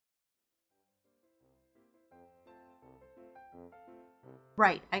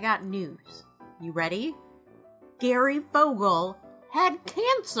Right, I got news. You ready? Gary Vogel had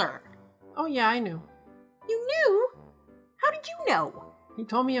cancer. Oh yeah, I knew. You knew? How did you know? He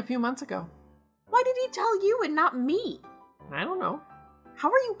told me a few months ago. Why did he tell you and not me? I don't know. How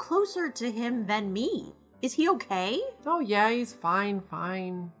are you closer to him than me? Is he okay? Oh yeah, he's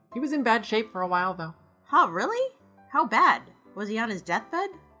fine. He was in bad shape for a while though. Huh, really? How bad? Was he on his deathbed?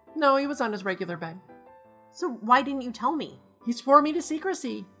 No, he was on his regular bed. So why didn't you tell me? He swore me to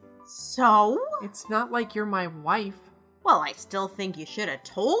secrecy. So? It's not like you're my wife. Well, I still think you should have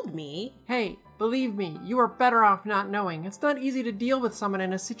told me. Hey, believe me, you are better off not knowing. It's not easy to deal with someone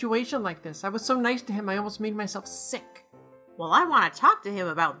in a situation like this. I was so nice to him, I almost made myself sick. Well, I want to talk to him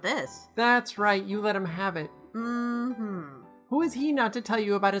about this. That's right, you let him have it. Mm-hmm. Who is he not to tell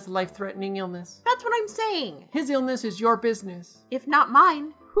you about his life-threatening illness? That's what I'm saying. His illness is your business. If not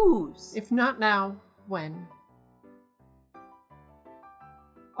mine, whose? If not now, when?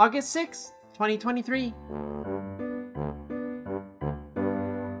 August 6th, 2023.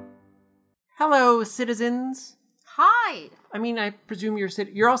 Hello, citizens. Hi. I mean, I presume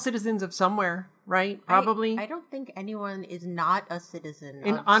you're all citizens of somewhere, right? Probably. I don't think anyone is not a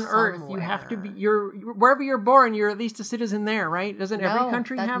citizen on Earth. You have to be. Wherever you're born, you're at least a citizen there, right? Doesn't every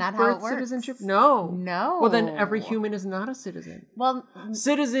country have birth citizenship? No. No. Well, then every human is not a citizen. Well,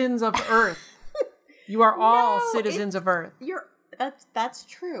 citizens of Earth. You are all citizens of Earth. That's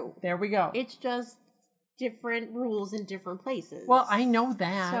true. There we go. It's just different rules in different places. Well, I know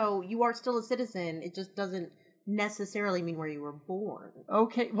that. So you are still a citizen. It just doesn't necessarily mean where you were born.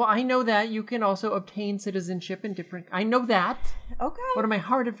 Okay. Well, I know that. You can also obtain citizenship in different... I know that. Okay. What am I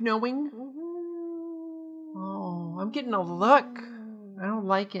hard of knowing? Mm-hmm. Oh, I'm getting a look. I don't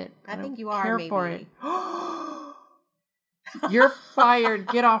like it. I think you care are, maybe. For it. You're fired.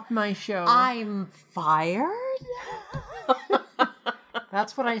 Get off my show. I'm fired?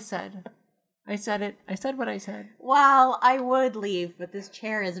 That's what I said. I said it. I said what I said. Well, I would leave, but this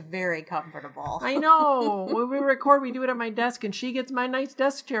chair is very comfortable. I know. When we record, we do it at my desk, and she gets my nice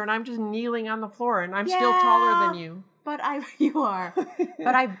desk chair, and I'm just kneeling on the floor, and I'm still taller than you. But you are.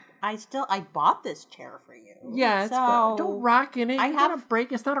 But I bought this chair for you. Yeah, so don't rock in it. You got a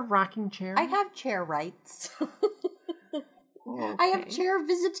break. It's not a rocking chair. I have chair rights. Okay. I have chair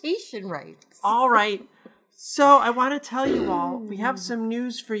visitation rights. All right. So I want to tell you all, we have some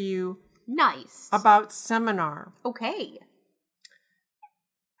news for you. Nice. About seminar. Okay.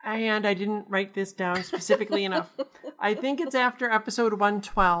 And I didn't write this down specifically enough. I think it's after episode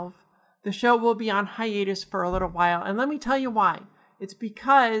 112. The show will be on hiatus for a little while. And let me tell you why. It's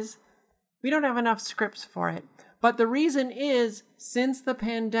because we don't have enough scripts for it. But the reason is, since the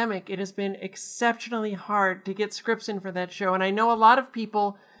pandemic, it has been exceptionally hard to get scripts in for that show. And I know a lot of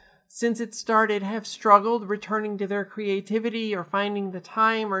people, since it started, have struggled returning to their creativity or finding the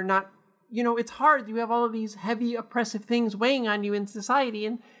time or not. You know, it's hard. You have all of these heavy, oppressive things weighing on you in society,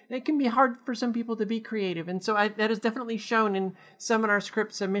 and it can be hard for some people to be creative. And so that is definitely shown in seminar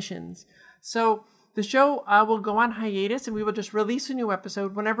script submissions. So the show will go on hiatus, and we will just release a new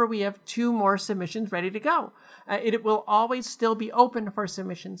episode whenever we have 2 more submissions ready to go. It will always still be open for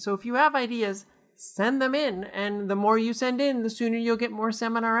submissions. So if you have ideas, send them in. And the more you send in, the sooner you'll get more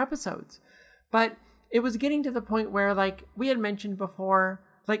seminar episodes. But it was getting to the point where, like we had mentioned before,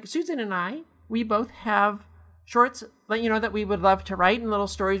 like Susan and I, we both have shorts, that we would love to write and little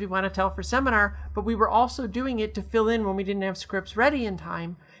stories we want to tell for seminar, but we were also doing it to fill in when we didn't have scripts ready in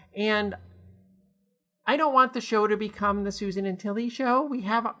time. And I don't want the show to become the Susan and Tilly show. We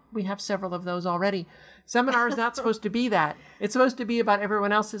have several of those already. Seminar is not supposed to be that. It's supposed to be about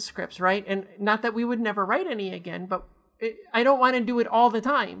everyone else's scripts, right? And not that we would never write any again, but I don't want to do it all the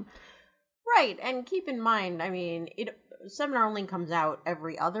time. Right. And keep in mind, seminar only comes out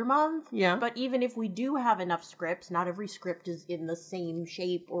every other month. Yeah. But even if we do have enough scripts, not every script is in the same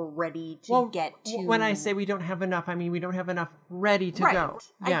shape or ready to get to. When I say we don't have enough, I mean we don't have enough ready to go.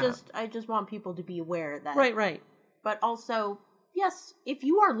 Yeah. I just want people to be aware that. Right. But also, yes, if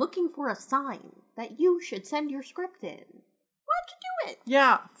you are looking for a sign that you should send your script in, why don't you do it?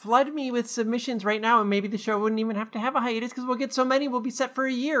 Yeah, flood me with submissions right now, and maybe the show wouldn't even have to have a hiatus because we'll get so many, we'll be set for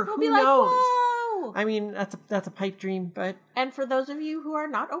a year. We'll Who be knows? Like, whoa! I mean, that's a pipe dream, but... And for those of you who are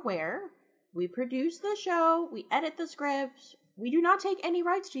not aware, we produce the show, we edit the scripts, we do not take any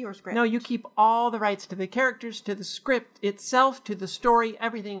rights to your script. No, you keep all the rights to the characters, to the script itself, to the story,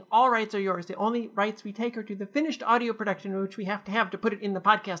 everything. All rights are yours. The only rights we take are to the finished audio production, which we have to put it in the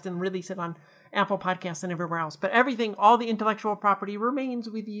podcast and release it on Apple Podcasts and everywhere else. But everything, all the intellectual property remains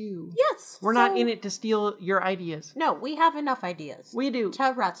with you. Yes. We're not in it to steal your ideas. No, we have enough ideas. We do.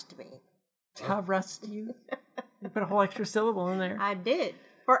 To rust me. To rust you? You put a whole extra syllable in there. I did.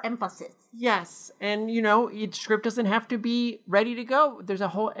 For emphasis. Yes. And, each script doesn't have to be ready to go. There's a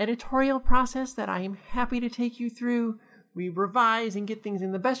whole editorial process that I am happy to take you through. We revise and get things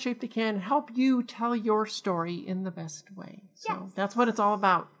in the best shape they can, help you tell your story in the best way. So That's what it's all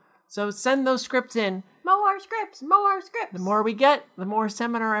about. So send those scripts in. More scripts, more scripts. The more we get, the more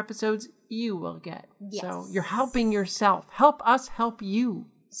seminar episodes you will get. Yes. So you're helping yourself. Help us help you.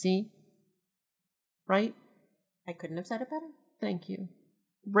 See? Right? I couldn't have said it better. Thank you.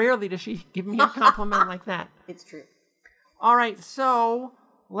 Rarely does she give me a compliment like that. It's true. All right, so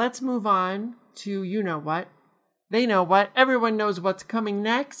let's move on to you know what. They know what. Everyone knows what's coming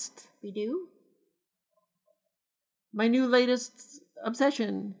next. We do? My new latest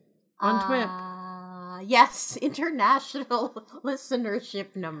obsession on TWIP. Yes, international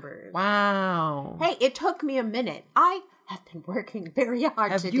listenership numbers. Wow. Hey, it took me a minute. I have been working very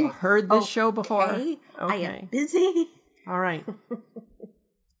hard today. Have you heard this show before? Okay. I am busy. All right.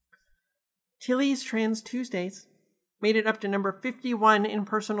 Tilly's Trans Tuesdays made it up to number 51 in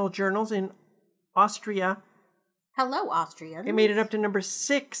personal journals in Austria. Hello, Austrians. It made it up to number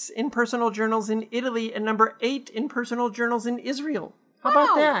 6 in personal journals in Italy and number 8 in personal journals in Israel. How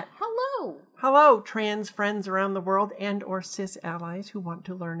about that? Hello. Hello, trans friends around the world and or cis allies who want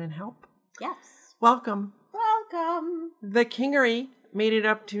to learn and help. Yes. Welcome. Welcome. The Kingery made it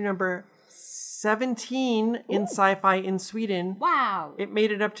up to number 17 in sci-fi in Sweden. Wow. It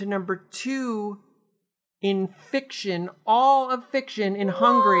made it up to number 2 in fiction, all of fiction in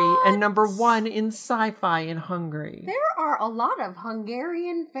Hungary, and number 1 in sci-fi in Hungary. There are a lot of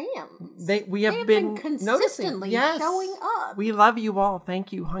Hungarian fans. We have been consistently showing up. We love you all.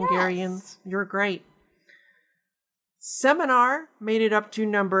 Thank you, Hungarians. Yes. You're great. Seminar made it up to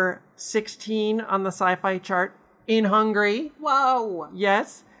number 16 on the sci-fi chart in Hungary. Whoa.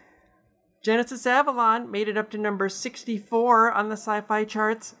 Yes. Genesis Avalon made it up to number 64 on the sci-fi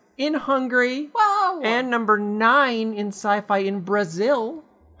charts in Hungary. Whoa. And number 9 in sci-fi in Brazil.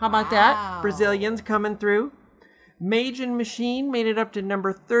 How about that? Brazilians coming through. Mage and Machine made it up to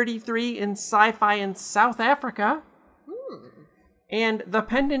number 33 in sci-fi in South Africa. And The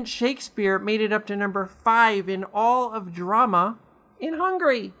Pendant Shakespeare made it up to number 5 in all of drama in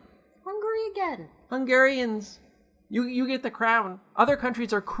Hungary. Hungary again. Hungarians. You get the crown. Other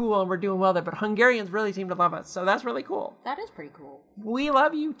countries are cool and we're doing well there, but Hungarians really seem to love us. So that's really cool. That is pretty cool. We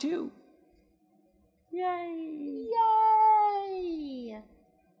love you too. Yay. Yay.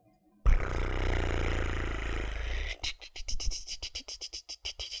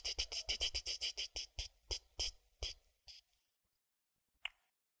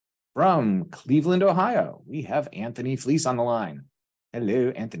 From Cleveland, Ohio, we have Anthony Fleece on the line. Hello,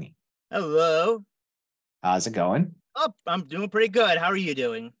 Anthony. Hello. How's it going? Oh, I'm doing pretty good. How are you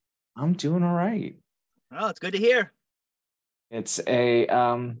doing? I'm doing all right. Oh, it's good to hear. It's a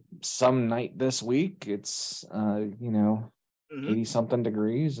some night this week. It's 80 something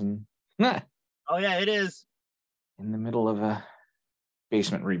degrees and oh yeah, it is. In the middle of a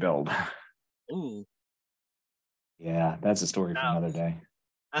basement rebuild. Ooh. Yeah, that's a story for another day.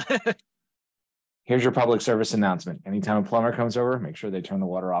 Here's your public service announcement. Anytime a plumber comes over, make sure they turn the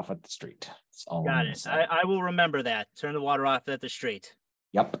water off at the street. That's all. Got it. I will remember that. Turn the water off at the street.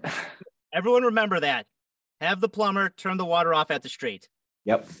 Yep. Everyone remember that. Have the plumber turn the water off at the street.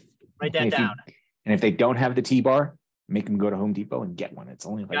 Yep. Write that down. And if they don't have the T-bar, make them go to Home Depot and get one. It's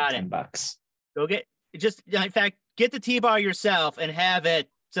only like $10. Go get, in fact, get the T-bar yourself and have it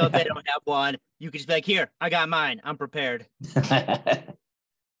so if they don't have one. You can just be like, here, I got mine. I'm prepared.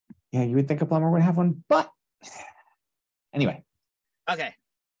 Yeah, you would think a plumber would have one, but anyway. Okay.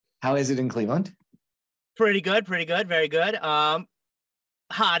 How is it in Cleveland? Pretty good, very good.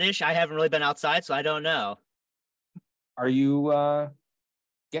 Hottish. I haven't really been outside, so I don't know. Are you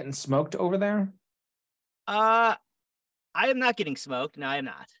getting smoked over there? I am not getting smoked. No, I am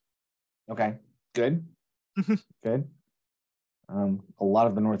not. Okay, good. Good. A lot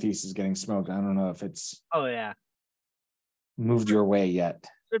of the Northeast is getting smoked. I don't know if it's moved your way yet.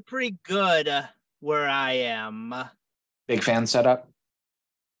 They're pretty good where I am. Big fan setup?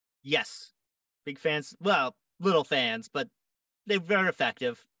 Yes. Big fans. Well, little fans, but they're very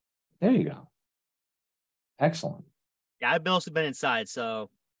effective. There you go. Excellent. Yeah, I've also been inside, so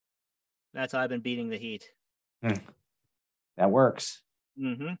that's how I've been beating the heat. That works.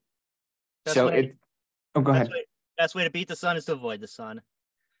 Mm-hmm. Go ahead. Best way to beat the sun is to avoid the sun.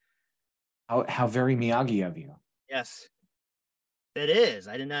 How very Miyagi of you. Yes. It is.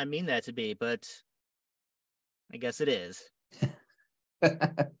 I did not mean that to be, but I guess it is.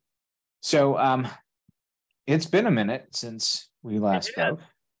 So, it's been a minute since we last spoke.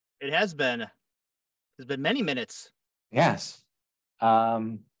 It has been. It's been many minutes. Yes.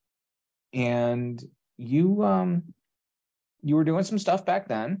 And you were doing some stuff back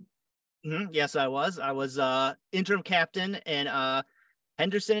then. Mm-hmm. Yes, I was. I was interim captain in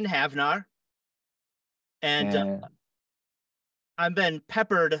Henderson and Havnar. And I've been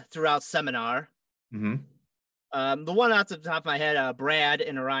peppered throughout Seminar. Mm-hmm. The one off the top of my head, Brad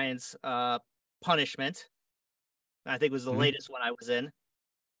in Orion's Punishment, I think was the latest one I was in.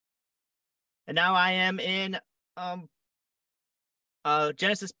 And now I am in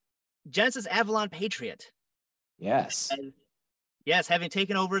Genesis Avalon Patriot. Yes. And, yes, having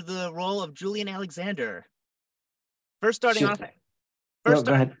taken over the role of Julian Alexander. First starting off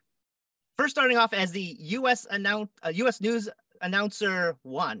as the U.S. News Announcer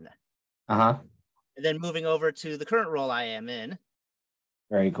 1. Uh-huh. And then moving over to the current role I am in.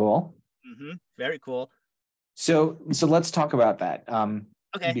 Very cool. Mm-hmm. Very cool. So let's talk about that.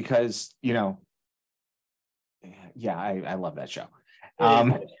 Okay. Because, I love that show. It is a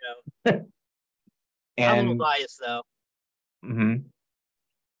good show. And, I'm a little biased, though. Mm-hmm.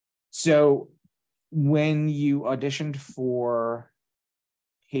 So when you auditioned for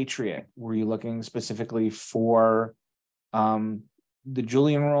Patriot, were you looking specifically for the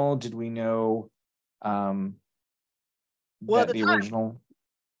Julian role? Did we know original?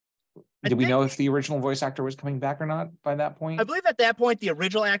 Did we know if the original voice actor was coming back or not by that point? I believe at that point the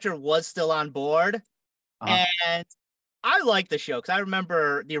original actor was still on board, and I like the show because I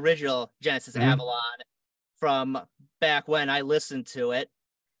remember the original Genesis Avalon from back when I listened to it,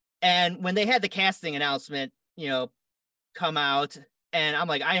 and when they had the casting announcement, come out, and I'm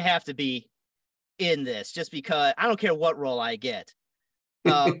like, I have to be in this just because I don't care what role I get,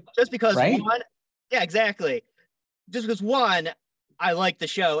 just because right? One, yeah, exactly, just because one, I like the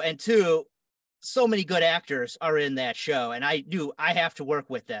show, and two, so many good actors are in that show, and I have to work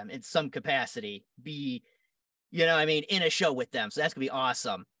with them in some capacity, in a show with them. So that's gonna be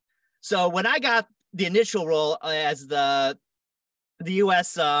awesome. So when I got the initial role as the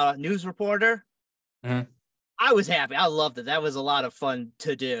U.S. news reporter, I was happy. I loved it. That was a lot of fun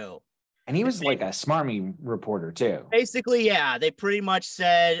to do. And he was like a smarmy reporter too. Basically, yeah. They pretty much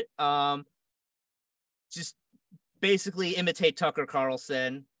said, just basically imitate Tucker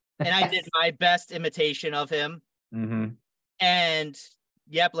Carlson. And I did my best imitation of him. And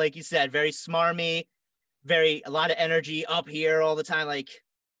yep, like you said, very smarmy, a lot of energy up here all the time.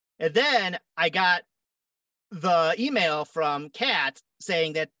 And then I got the email from Kat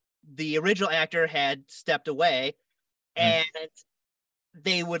saying that the original actor had stepped away, and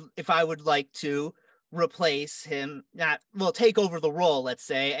they would, if I would like to replace him, take over the role, let's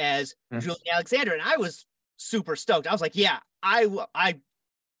say, as Julian Alexander. And I was super stoked. I was like, yeah, I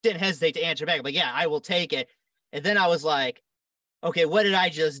didn't hesitate to answer back. I'm like, yeah, I will take it. And then I was like, okay, what did I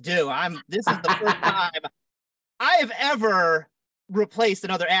just do? This is the first time I have ever replaced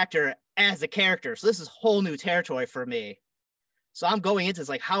another actor as a character. So this is whole new territory for me. So I'm going into this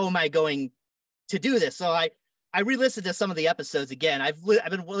like, how am I going to do this? So I re-listened to some of the episodes again. I've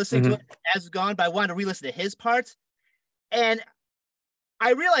been listening to it as it's gone, but I wanted to re-listen to his parts. And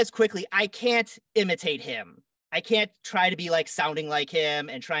I realized quickly, I can't imitate him. I can't try to be like sounding like him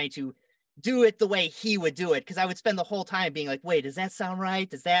and trying to do it the way he would do it. Cause I would spend the whole time being like, wait, does that sound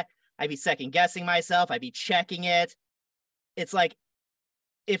right? I'd be second guessing myself. I'd be checking it. It's like,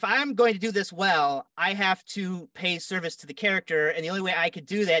 if I'm going to do this well, I have to pay service to the character. And the only way I could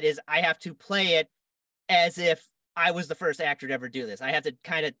do that is I have to play it as if I was the first actor to ever do this. I have to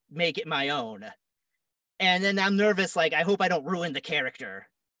kind of make it my own. And then I'm nervous, like, I hope I don't ruin the character.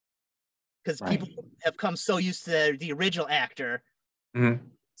 Because people have come so used to the original actor.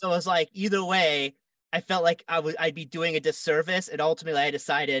 So it's like, either way, I felt like I'd be doing a disservice. And ultimately, I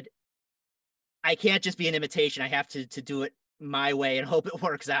decided I can't just be an imitation. I have to do it my way and hope it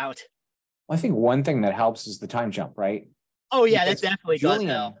works out. Well, I think one thing that helps is the time jump, right? Oh, yeah, that definitely does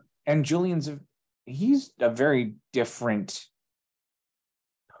help. And Julian's he's a very different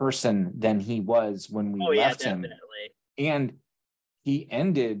person than he was when we left him. And he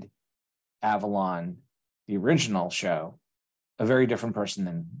ended Avalon, the original show, a very different person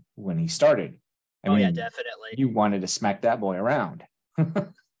than when he started. I mean, yeah, definitely. You wanted to smack that boy around. And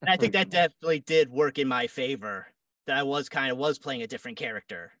I think that definitely did work in my favor, that I was playing a different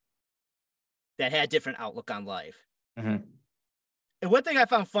character that had different outlook on life. And one thing I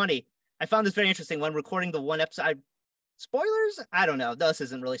found funny, I found this very interesting when recording the one episode. Spoilers? I don't know. This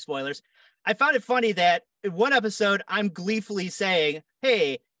isn't really spoilers. I found it funny that in one episode, I'm gleefully saying,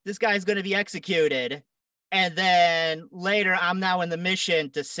 hey, this guy's going to be executed. And then later, I'm now in the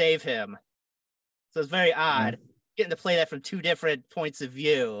mission to save him. So it's very odd getting to play that from two different points of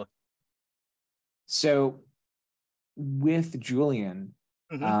view. So with Julian,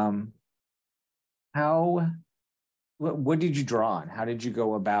 what did you draw on? How did you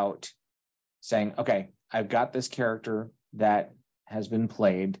go about saying, okay, I've got this character that has been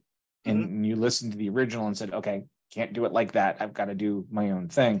played, and you listened to the original and said, okay, can't do it like that. I've got to do my own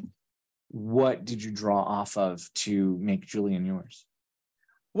thing. What did you draw off of to make Julian yours?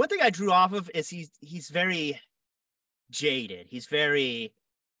 One thing I drew off of is he's very jaded. He's very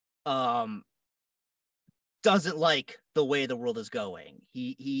doesn't like the way the world is going.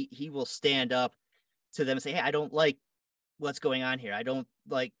 He will stand up to them and say, hey, I don't like what's going on here. I don't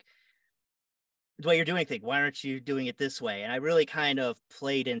like the way you're doing things. Why aren't you doing it this way? And I really kind of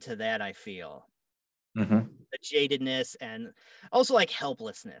played into that, I feel. The jadedness and also like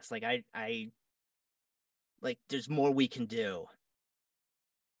helplessness. Like I like there's more we can do.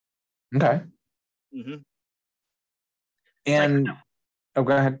 Okay. And oh,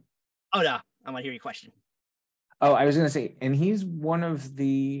 go ahead. Oh no, I want to hear your question. Oh, I was going to say, and he's one of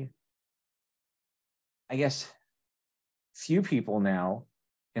the, I guess, few people now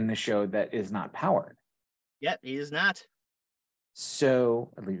in the show that is not powered. Yep, he is not. So,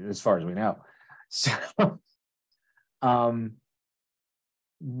 at least as far as we know. So,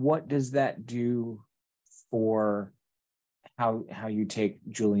 what does that do for how you take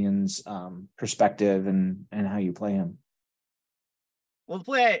Julian's perspective and how you play him? Well,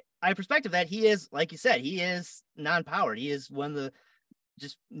 the way I perspective that he is, like you said, he is non-powered. He is one of the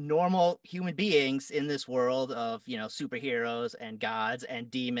just normal human beings in this world of, superheroes and gods and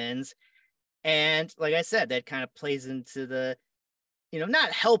demons. And like I said, that kind of plays into the,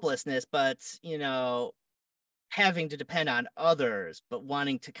 not helplessness, but, having to depend on others, but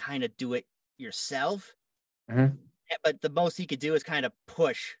wanting to kind of do it yourself. But the most he could do is kind of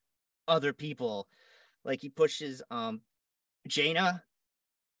push other people. Like he pushes Jaina.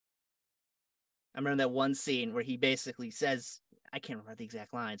 I remember that one scene where he basically says, I can't remember the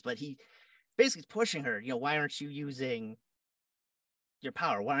exact lines, but he basically is pushing her, why aren't you using your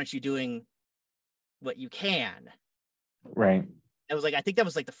power? Why aren't you doing what you can? Right. I think that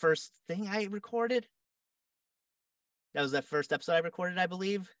was like the first thing I recorded. That was that first episode I recorded, I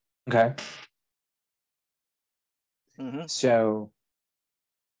believe. Okay. So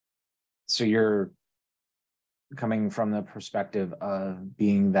you're coming from the perspective of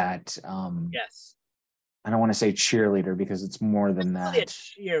being that yes, I don't want to say cheerleader because it's more than that. Really a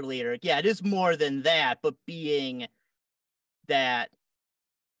cheerleader. Yeah, it is more than that, but being that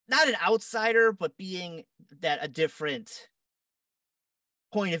not an outsider, but being that a different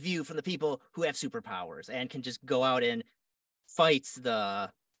point of view from the people who have superpowers and can just go out and fight I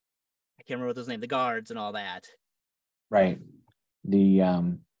can't remember what those names, the guards and all that. Right.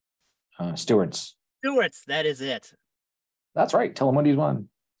 The stewards. Stewards, that is it. That's right. Tell them what he's won.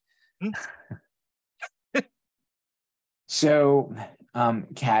 So,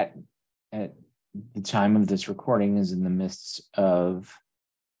 Kat, at the time of this recording, is in the midst of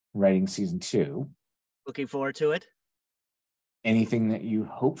writing season 2. Looking forward to it. Anything that you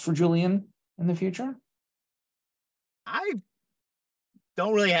hope for Julian in the future? I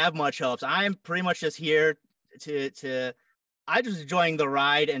don't really have much hopes. I'm pretty much just here to I'm just enjoying the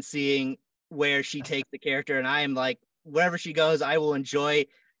ride and seeing where she takes the character. And I am like, wherever she goes, I will enjoy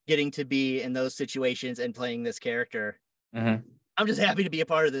getting to be in those situations and playing this character. I'm just happy to be a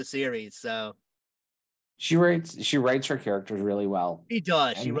part of this series. So she writes her characters really well. She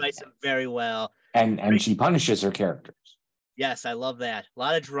does. She writes them very well. And she punishes her characters. Yes, I love that. A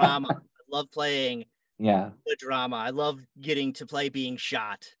lot of drama. I love playing the drama. I love getting to play being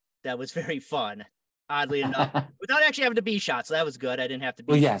shot. That was very fun, oddly enough, without actually having to be shot. So that was good. I didn't have to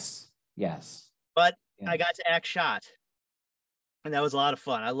be. Well, yes. But I got to act shot. And that was a lot of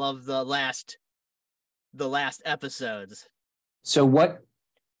fun. I love the last episodes. So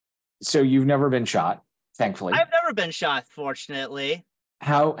you've never been shot, thankfully. I've never been shot, fortunately.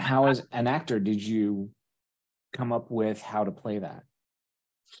 How as an actor did you come up with how to play that?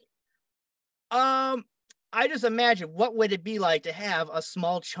 I just imagine what would it be like to have a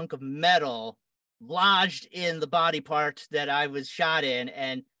small chunk of metal lodged in the body part that I was shot in,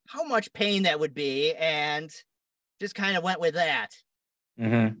 and how much pain that would be, and just kind of went with that.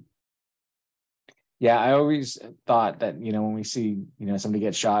 Yeah, I always thought that, when we see, somebody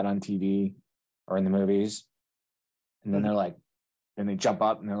get shot on TV or in the movies, and then they're like, then they jump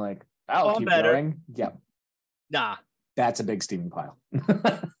up and they're like, I'll keep going. Yep. Nah. That's a big steaming pile.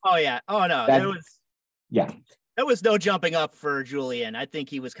 Oh, yeah. Oh, no. There was no jumping up for Julian. I think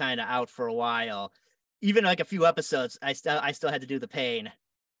he was kind of out for a while. Even like a few episodes, I still had to do the pain.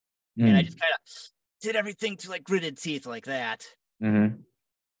 And I just kind of did everything to like gritted teeth like that. Mm-hmm.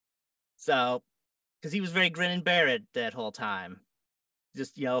 So because he was very grin and bear it that whole time.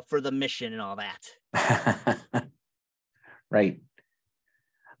 Just, for the mission and all that. Right.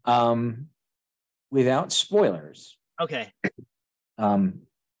 Without spoilers. Okay. And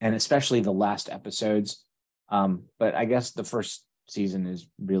especially the last episodes. But I guess the first season is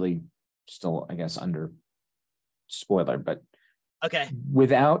really still, I guess, under spoiler, but okay.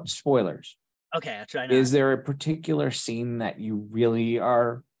 Without spoilers. Okay, I'll try not. Is there a particular scene that you really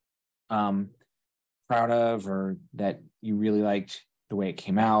are proud of, or that you really liked the way it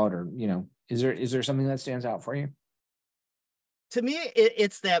came out, or is there something that stands out for you? To me,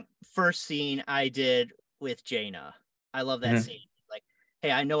 it's that first scene I did with Jaina. I love that scene. Like,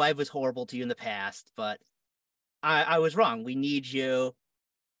 hey, I know I was horrible to you in the past, but I was wrong. We need you.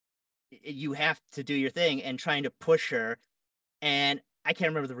 You have to do your thing, and trying to push her. And I can't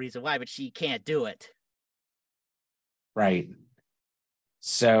remember the reason why, but she can't do it. Right.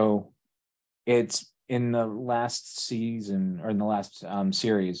 So it's in the last season, or in the last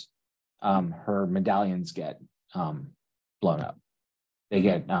series, her medallions get blown up. They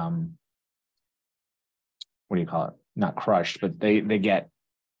get what do you call it? Not crushed, but they get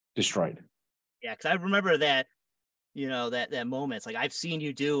destroyed. Yeah, because I remember that, that moment. It's like, I've seen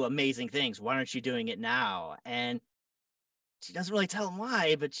you do amazing things. Why aren't you doing it now? And she doesn't really tell him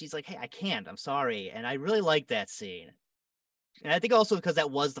why, but she's like, hey, I can't. I'm sorry. And I really like that scene. And I think also because that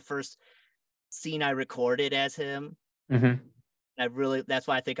was the first scene I recorded as him. That's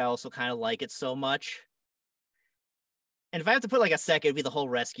why I think I also kind of like it so much. And if I have to put like a second, it'd be the whole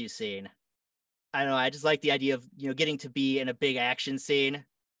rescue scene. I don't know. I just like the idea of, getting to be in a big action scene,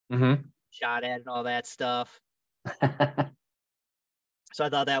 shot at and all that stuff. So I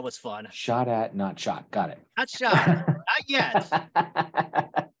thought that was fun. Shot at, not shot. Got it. Not shot. Not yet.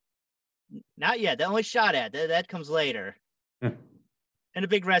 Not yet. That only shot at. That comes later. And a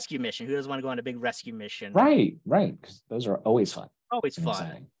big rescue mission. Who doesn't want to go on a big rescue mission? Right. Because those are always fun. Always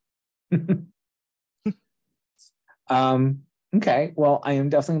fun. Okay. Well, I am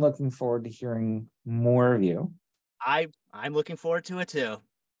definitely looking forward to hearing more of you. I'm looking forward to it too.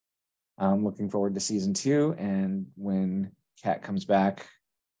 I'm looking forward to season 2, and when Kat comes back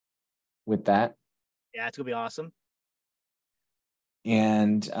with that. Yeah, it's gonna be awesome.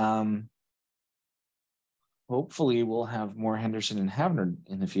 And hopefully we'll have more Henderson and Havner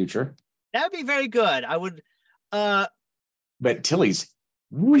in the future. That would be very good. I would but Tilly's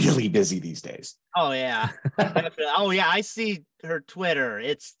really busy these days. Oh yeah. Oh yeah, I see her Twitter.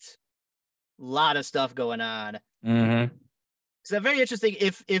 It's a lot of stuff going on. So very interesting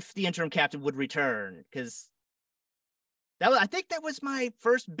if the interim captain would return, because I think that was my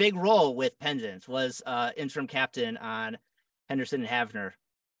first big role with Pendant, was interim captain on Henderson and Havner.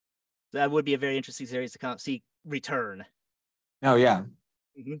 That would be a very interesting series to see return. Oh yeah.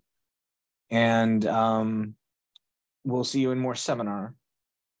 And we'll see you in more Seminar.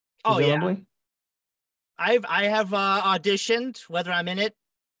 Presumably. Oh yeah. I have auditioned. Whether I'm in it,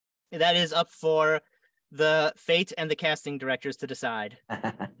 that is up for the fate and the casting directors to decide.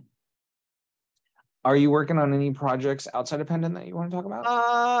 Are you working on any projects outside of Pendant that you want to talk about?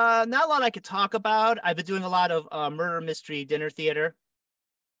 Not a lot I could talk about. I've been doing a lot of murder mystery dinner theater.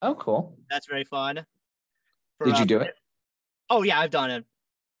 Oh, cool. That's very fun. Did you do it? Oh yeah, I've done it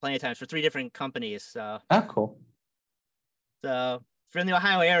plenty of times for 3 different companies. So. Oh, cool. So if you're in the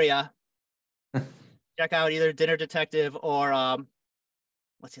Ohio area, check out either Dinner Detective or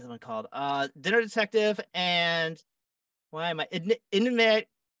what's the other one called? Dinner Detective and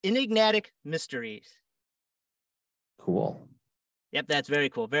Enigmatic Mysteries. Cool. Yep, that's very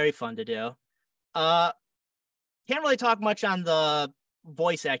cool. Very fun to do. Can't really talk much on the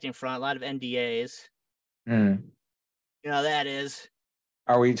voice acting front. A lot of NDAs. That is.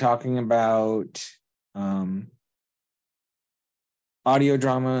 Are we talking about audio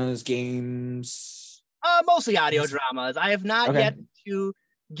dramas, games? Mostly audio dramas. I have not yet to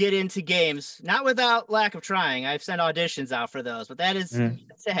get into games, not without lack of trying. I've sent auditions out for those, but that is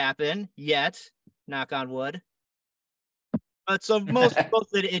yet to happen yet. Knock on wood. But so most of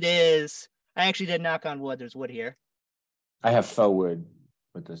it is. I actually did knock on wood. There's wood here. I have faux wood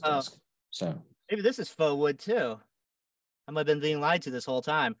with this desk. So maybe this is faux wood too. I might have been being lied to this whole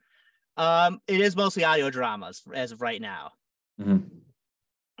time. It is mostly audio dramas as of right now.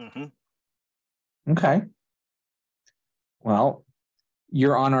 Okay. Well,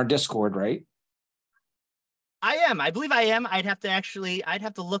 you're on our Discord, right? I am. I believe I am. I'd have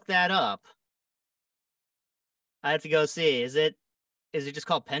to look that up. I have to go see. Is it just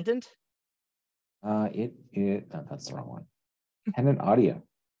called Pendant? No, that's the wrong one. Pendant Audio.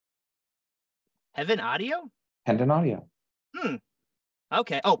 Heaven Audio? Pendant Audio.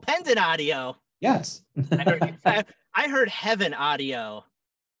 Okay. Oh, Pendant Audio. Yes. I heard heaven audio.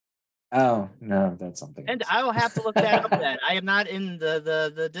 Oh, no, that's something And else. I will have to look that up then. I am not in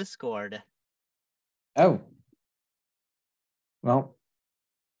the Discord. Oh. Well,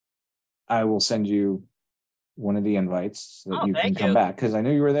 I will send you one of the invites so that you can come back, because I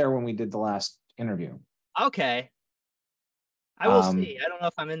knew you were there when we did the last interview. Okay. I will see. I don't know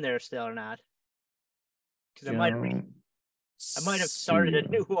if I'm in there still or not. Because I might have started a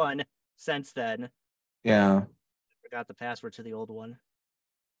new one since then. Yeah. I forgot the password to the old one.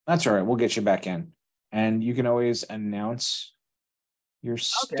 That's all right. We'll get you back in. And you can always announce your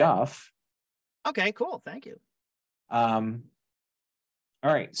stuff. Okay, cool. Thank you. All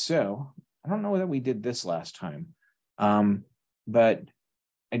right. So I don't know that we did this last time. But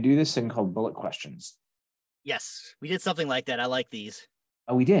I do this thing called bullet questions. Yes, we did something like that. I like these.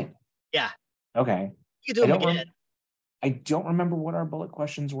 Oh, we did? Yeah. Okay. You can do them again. I don't remember what our bullet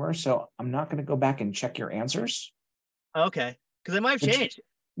questions were, so I'm not going to go back and check your answers. Okay. Because they might have changed.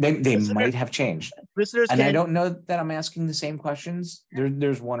 They might have changed. And I don't know that I'm asking the same questions.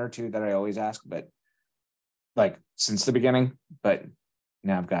 There's one or two that I always ask, but like since the beginning, but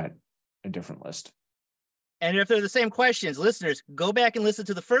now I've got a different list. And if they're the same questions, listeners, go back and listen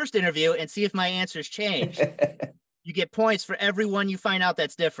to the first interview and see if my answers changed. You get points for every one you find out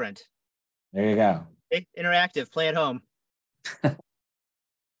that's different. There you go. Okay? Interactive, play at home. Okay.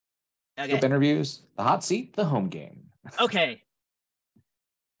 TWIP interviews, the hot seat, the home game. Okay.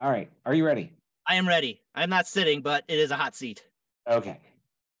 All right. Are you ready? I am ready. I'm not sitting, but it is a hot seat. Okay.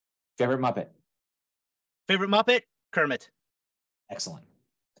 Favorite Muppet? Favorite Muppet? Kermit. Excellent.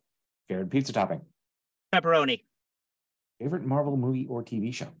 Favorite pizza topping? Pepperoni. Favorite Marvel movie or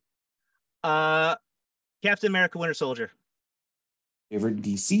TV show? Captain America Winter Soldier. Favorite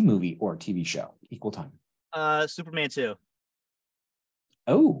DC movie or TV show? Equal time. Superman 2.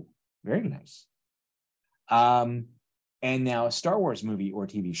 Oh, very nice. And now a Star Wars movie or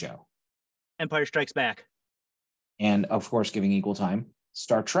TV show? Empire Strikes Back. And of course, giving equal time,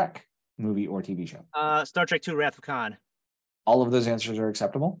 Star Trek movie or TV show? Star Trek 2, Wrath of Khan. All of those answers are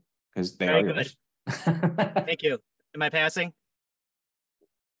acceptable because they are yours. Thank you. Am I passing?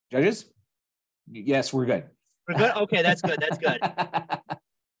 Judges? Yes, we're good. We're good? Okay, that's good. That's good.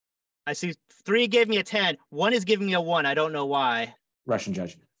 I see 3 gave me a 10. 1 is giving me a 1. I don't know why. Russian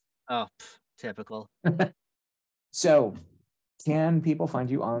judge. Oh, typical. So, can people find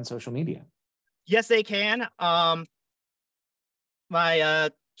you on social media? Yes, they can. My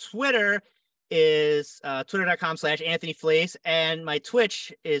Twitter is twitter.com/AnthonyFleece, and my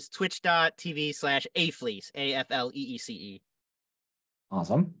Twitch is twitch.tv/afleece, AFLEECE.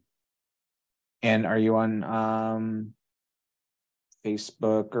 Awesome. And are you on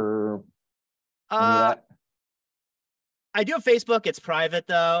Facebook or any of that? I do have Facebook. It's private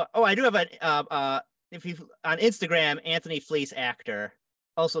though. Oh, I do have if you on Instagram, Anthony Fleece Actor.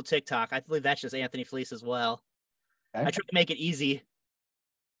 Also TikTok. I believe that's just Anthony Fleece as well. Okay. I try to make it easy.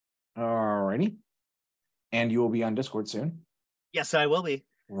 Alrighty. And you will be on Discord soon? Yes, I will be.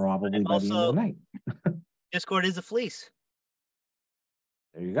 Probably by the end of the night. Discord is a fleece.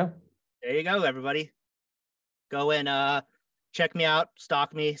 There you go. There you go, everybody. Go and check me out,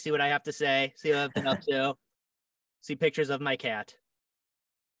 stalk me, see what I have to say, see what I've been up to, see pictures of my cat.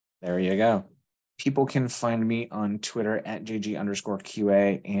 There you go. People can find me on Twitter at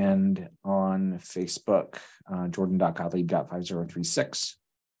JG_QA and on Facebook, Jordan.Gottlieb.5036.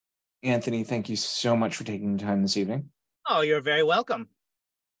 Anthony, thank you so much for taking the time this evening. Oh, you're very welcome.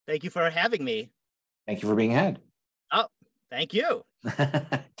 Thank you for having me. Thank you for being ahead. Oh, thank you.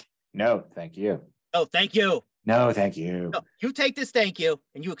 No, thank you. Oh, thank you. No, thank you. No, you take this thank you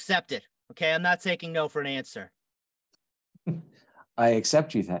and you accept it. Okay, I'm not taking no for an answer. I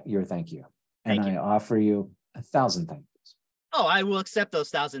accept your thank you. And I offer you 1,000 thank yous. Oh, I will accept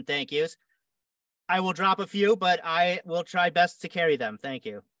those 1,000 thank yous. I will drop a few, but I will try best to carry them. Thank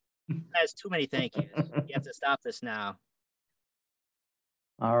you. That's too many thank yous. You have to stop this now.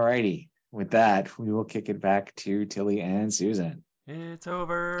 All righty. With that, we will kick it back to Tilly and Susan. It's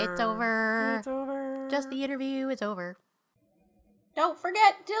over. It's over. It's over. Just the interview is over. Don't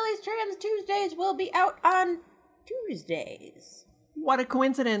forget, Tilly's Trans Tuesdays will be out on Tuesdays. What a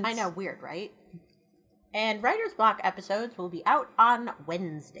coincidence. I know, weird, right? And Writer's Block episodes will be out on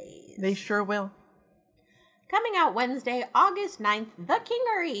Wednesdays. They sure will. Coming out Wednesday, August 9th, The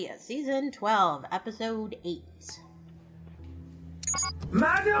Kingery, Season 12, Episode 8.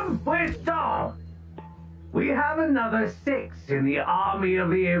 Madame Puissant, we have another 6 in the army of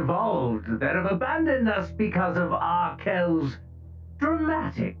the evolved that have abandoned us because of Arkel's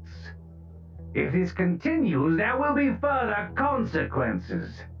dramatics. If this continues, there will be further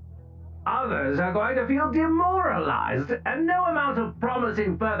consequences. Others are going to feel demoralized, and no amount of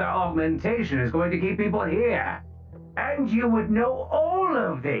promising further augmentation is going to keep people here. And you would know all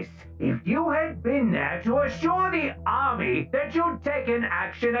of this if you had been there to assure the army that you'd taken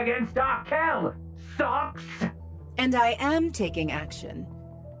action against Arkell. Socks! And I am taking action,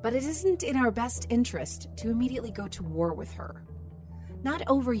 but it isn't in our best interest to immediately go to war with her. Not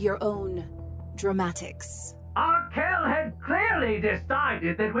over your own dramatics. Arkell had clearly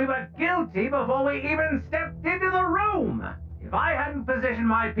decided that we were guilty before we even stepped into the room. If I hadn't positioned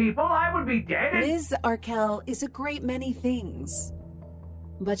my people, I would be dead. Ms. Arkell is a great many things,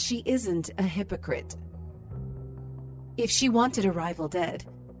 but she isn't a hypocrite. If she wanted a rival dead,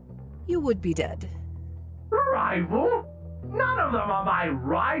 you would be dead. Rival? None of them are my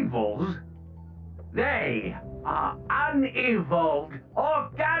rivals. They are unevolved,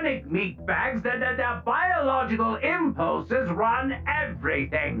 organic meatbags that their biological impulses run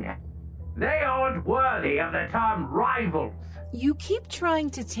everything. They aren't worthy of the term rivals. You keep trying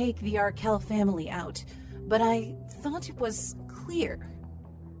to take the Arkell family out, but I thought it was clear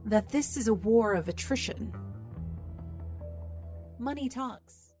that this is a war of attrition. Money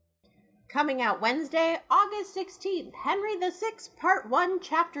talks. Coming out Wednesday, August 16th, Henry VI, Part 1,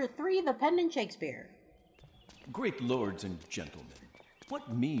 Chapter 3, The Pendant Shakespeare. Great lords and gentlemen,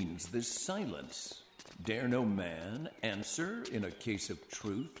 what means this silence? Dare no man answer in a case of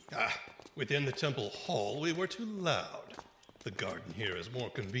truth? Within the temple hall we were too loud. The garden here is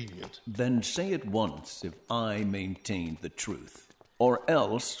more convenient. Then say at once if I maintained the truth, or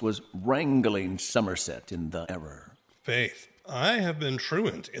else was wrangling Somerset in the error. Faith, I have been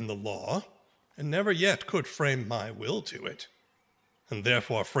truant in the law, and never yet could frame my will to it, and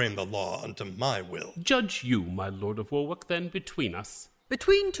therefore frame the law unto my will. Judge you, my lord of Warwick, then between us.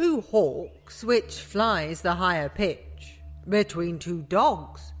 Between two hawks, which flies the higher pitch, between two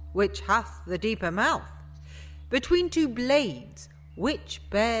dogs, which hath the deeper mouth, between two blades, which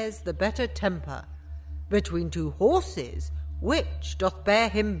bears the better temper, between two horses, which doth bear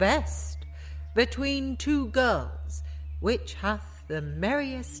him best, between two girls, which hath the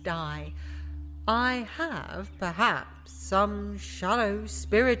merriest eye, I have, perhaps, some shallow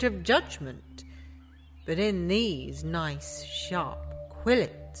spirit of judgment, but in these nice sharp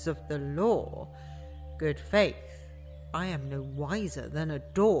quillets of the law, good faith, I am no wiser than a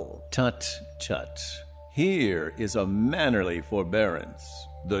daw. Tut, tut. Here is a mannerly forbearance.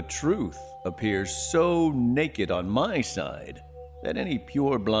 The truth appears so naked on my side that any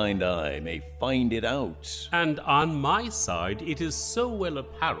pure blind eye may find it out. And on my side it is so well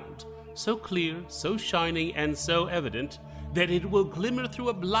apparelled, so clear, so shining, and so evident, that it will glimmer through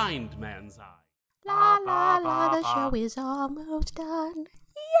a blind man's eye. La la la, the show is almost done.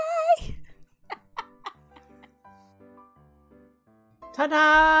 Yay!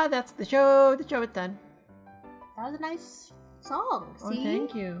 Ta-da! That's the show. The show is done. That was a nice song. Oh, See?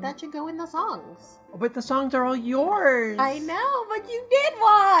 thank you. That should go in the songs. But the songs are all yours. I know, but you did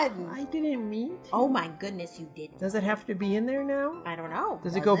one. I didn't mean to. Oh my goodness, you did. Does it have to be in there now? I don't know.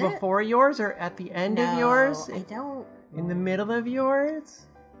 Does it go before yours or at the end of yours? I don't. In the middle of yours?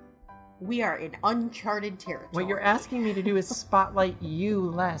 We are in uncharted territory. What you're asking me to do is spotlight you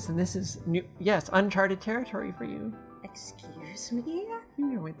less, and this is new. Yes, uncharted territory for you. Excuse me? You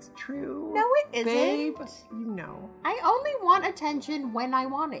know it's true. No, it isn't. Babe, you know. I only want attention when I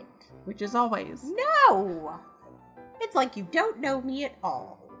want it. Which is always. No! It's like you don't know me at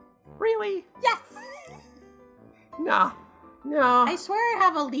all. Really? Yes! No. I swear I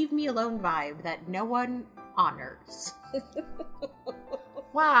have a leave me alone vibe that no one honors.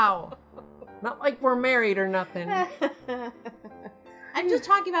 Wow. Not like we're married or nothing. I'm just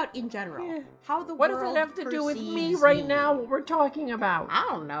talking about in general. Yeah. How the what world does it have to do with me perceives right me. now? What we're talking about? I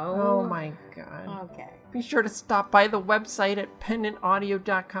don't know. Oh my god. Okay. Be sure to stop by the website at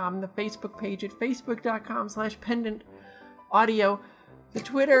pendantaudio.com, the Facebook page at facebook.com/pendantaudio, the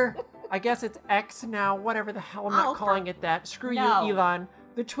Twitter, I guess it's X now, whatever the hell, I'm not calling it that. Screw you, Elon.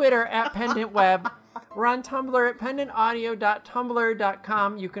 The Twitter at pendantweb. We're on Tumblr at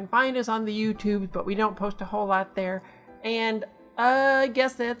pendantaudio.tumblr.com. You can find us on the YouTube, but we don't post a whole lot there. And I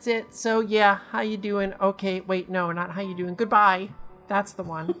guess that's it. So yeah, how you doing? Okay, wait, no, not how you doing. Goodbye. That's the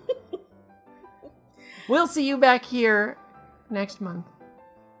one. We'll see you back here next month.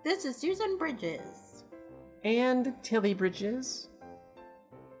 This is Susan Bridges. And Tilly Bridges.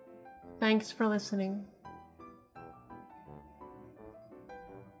 Thanks for listening.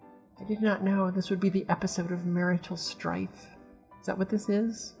 I did not know this would be the episode of marital strife. Is that what this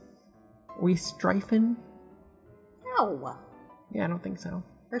is? Are we strifing? No. Yeah, I don't think so.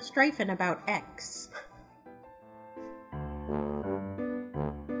 We're strifing about X.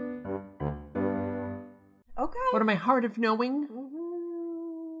 Okay. What am I, Heart of Knowing?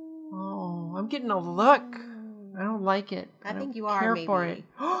 Mm-hmm. Oh, I'm getting a look. I don't like it. I think don't you are, care maybe. for it.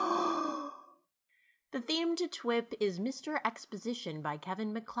 The theme to TWIP is Mr. Exposition by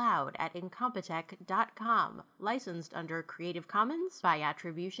Kevin MacLeod at Incompetech.com. Licensed under Creative Commons by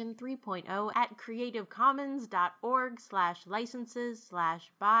Attribution 3.0 at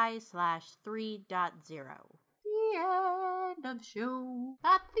creativecommons.org/licenses/by/3.0. The end of the show.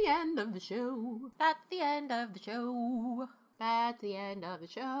 That's the end of the show. That's the end of the show. That's the end of the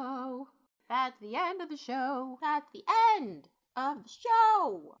show. That's the end of the show. That's the end of the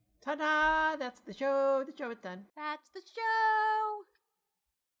show. Ta-da! That's the show. The show is done. That's the show.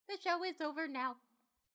 The show is over now.